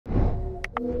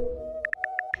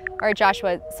All right,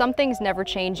 Joshua, some things never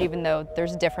change even though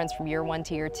there's a difference from year 1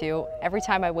 to year 2. Every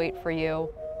time I wait for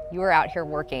you, you are out here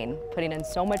working, putting in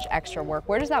so much extra work.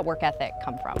 Where does that work ethic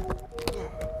come from?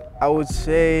 I would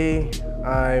say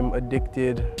I'm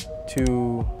addicted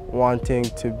to wanting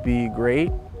to be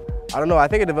great. I don't know, I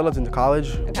think it developed into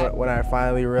college when I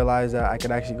finally realized that I could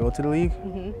actually go to the league.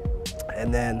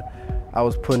 And then I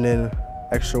was putting in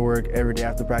extra work every day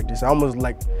after practice. I almost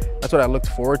like, that's what I looked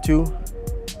forward to.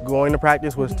 Going to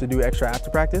practice was to do extra after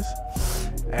practice.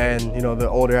 And you know, the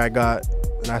older I got,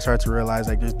 and I started to realize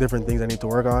like there's different things I need to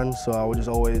work on. So I would just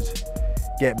always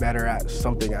get better at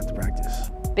something after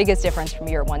practice. Biggest difference from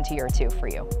year 1 to year 2 for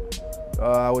you?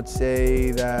 I would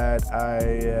say that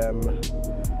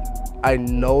I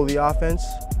know the offense.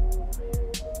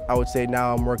 I would say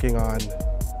now I'm working on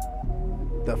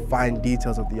the fine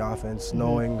details of the offense,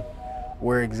 knowing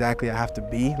where exactly I have to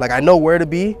be. Like I know where to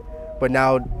be, but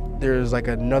now there's like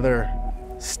another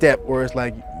step where it's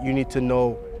like you need to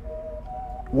know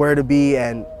where to be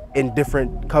and in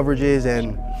different coverages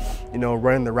and you know,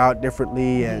 running the route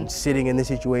differently and sitting in this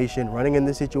situation, running in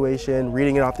this situation,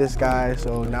 reading it off this guy.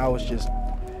 So now it's just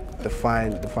the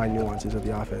fine nuances of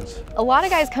the offense. A lot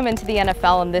of guys come into the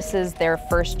NFL and this is their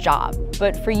first job,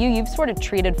 but for you, you've sort of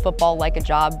treated football like a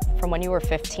job from when you were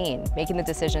 15, making the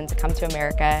decision to come to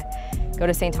America, go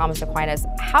to St. Thomas Aquinas.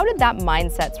 How did that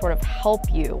mindset sort of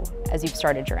help you as you've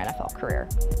started your NFL career?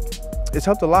 It's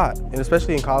helped a lot, and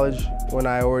especially in college when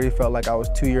I already felt like I was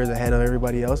 2 years ahead of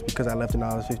everybody else because I left when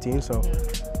I was 15. So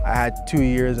I had 2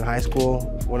 years in high school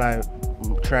when I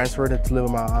transferred to live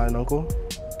with my aunt and uncle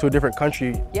to a different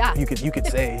country. Yeah, you could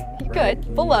say. You right?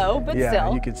 could below, but yeah,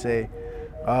 still. You could say.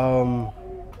 But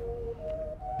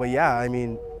yeah, I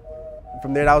mean,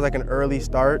 from there that was like an early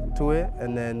start to it,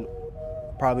 and then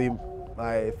probably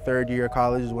my 3rd year of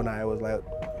college is when I was like,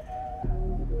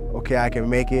 okay, I can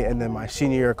make it. And then my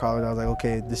senior year of college, I was like,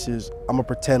 okay, I'm gonna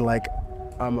pretend like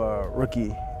I'm a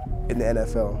rookie in the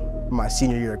NFL my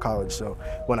senior year of college. So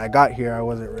when I got here, I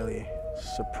wasn't really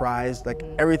surprised. Like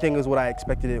everything was what I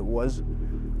expected it was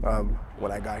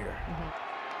when I got here.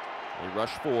 They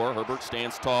rush 4, Herbert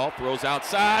stands tall, throws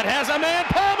outside, has a man,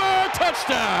 Palmer,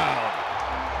 touchdown!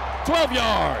 12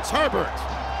 yards, Herbert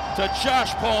to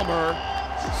Josh Palmer,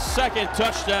 2nd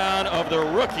touchdown of the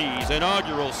rookie's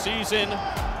inaugural season.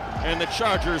 And the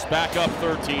Chargers back up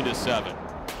 13-7.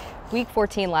 Week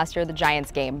 14 last year, the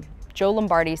Giants game. Joe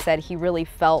Lombardi said he really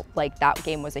felt like that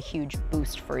game was a huge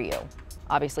boost for you.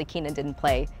 Obviously, Keenan didn't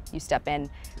play. You step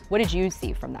in. What did you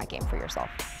see from that game for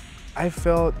yourself? I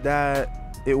felt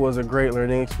that it was a great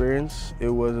learning experience. It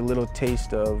was a little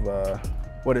taste of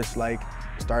what it's like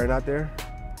starting out there.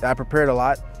 I prepared a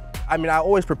lot. I mean, I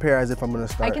always prepare as if I'm going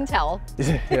to start. I can tell.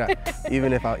 Yeah,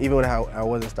 even when I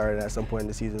wasn't starting at some point in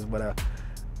the seasons, but.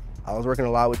 I was working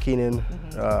a lot with Keenan,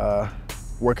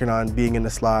 working on being in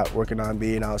the slot, working on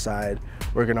being outside,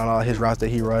 working on all his routes that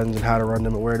he runs and how to run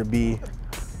them and where to be.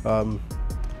 So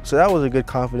that was a good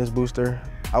confidence booster.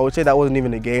 I would say that wasn't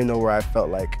even a game though where I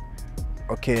felt like,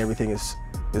 okay, everything is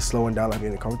slowing down, like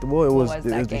being comfortable. It was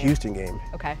the Houston game.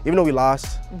 Okay. Even though we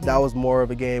lost, that was more of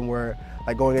a game where,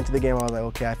 like going into the game, I was like,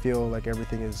 okay, I feel like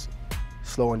everything is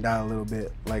slowing down a little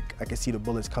bit. Like I can see the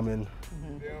bullets coming.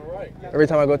 Every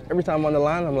time I'm on the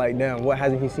line, I'm like, damn, what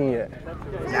hasn't he seen yet?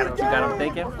 Now that you got him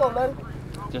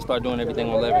thinking, just start doing everything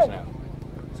on leverage now.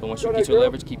 So once you get your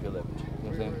leverage, keep your leverage. You know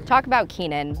what I'm saying? Talk about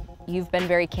Keenan. You've been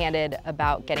very candid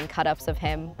about getting cut-ups of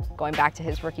him, going back to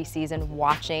his rookie season,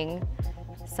 watching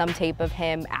some tape of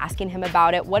him, asking him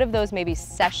about it. What have those maybe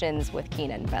sessions with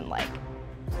Keenan been like?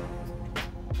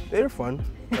 They were fun.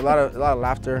 A lot of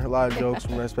laughter, a lot of jokes,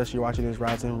 especially watching his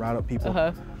routes and route up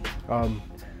people.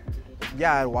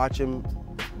 Yeah, I'd watch him,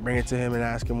 bring it to him and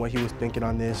ask him what he was thinking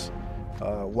on this.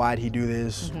 Why'd he do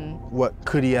this? What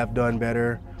could he have done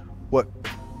better? What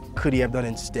could he have done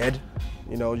instead?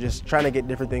 You know, just trying to get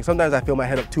different things. Sometimes I fill my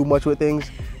head up too much with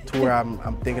things to where I'm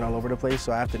thinking all over the place,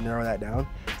 so I have to narrow that down.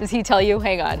 Does he tell you,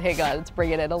 hang on, let's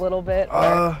bring it in a little bit?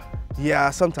 Yeah,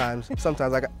 sometimes.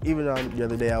 Like even on the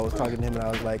other day, I was talking to him and I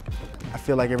was like, I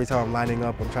feel like every time I'm lining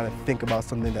up, I'm trying to think about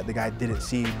something that the guy didn't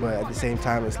see, but at the same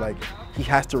time, it's like he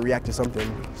has to react to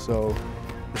something. So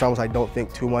it's almost like don't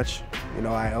think too much. You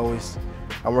know,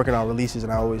 I'm working on releases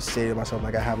and I always say to myself,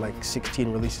 like I have like 16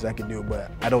 releases I can do,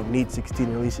 but I don't need 16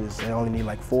 releases. I only need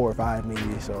like 4 or 5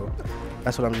 maybe. So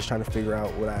that's what I'm just trying to figure out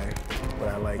what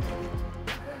I like.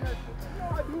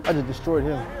 I just destroyed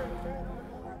him.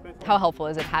 How helpful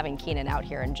is it having Keenan out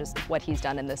here and just what he's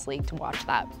done in this league to watch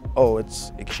that? Oh,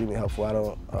 it's extremely helpful. I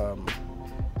don't,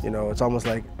 you know, it's almost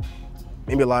like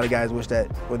maybe a lot of guys wish that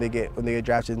when they get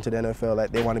drafted into the NFL,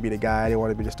 that they want to be the guy, they want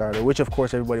to be the starter, which of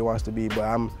course everybody wants to be. But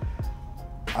I'm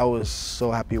I was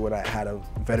so happy when I had a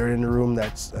veteran in the room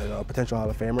that's a potential Hall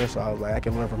of Famer. So I was like, I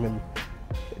can learn from him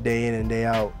day in and day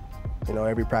out,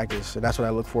 every practice. So that's what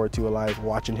I look forward to a lot, is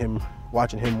watching him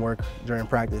work during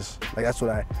practice. Like that's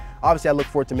what obviously I look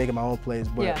forward to making my own plays,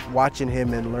 but watching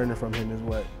him and learning from him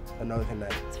is another thing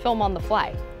that. It's film on the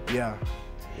fly. Yeah.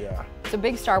 So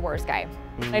big Star Wars guy.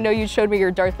 I know you showed me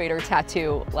your Darth Vader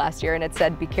tattoo last year and it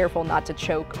said, be careful not to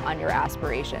choke on your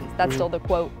aspirations. That's still the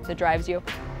quote that drives you?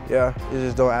 Yeah, you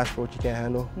just don't ask for what you can't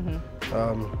handle.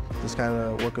 Just kind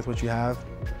of work with what you have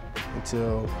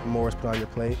until more is put on your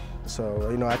plate. So,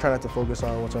 I try not to focus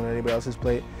on what's on anybody else's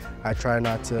plate. I try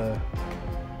not to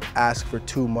ask for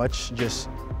too much, just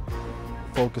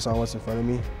focus on what's in front of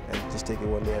me and just take it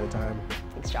one day at a time.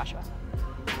 Thanks, Joshua.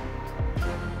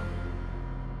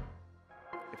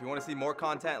 If you want to see more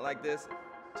content like this,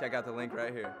 check out the link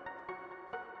right here.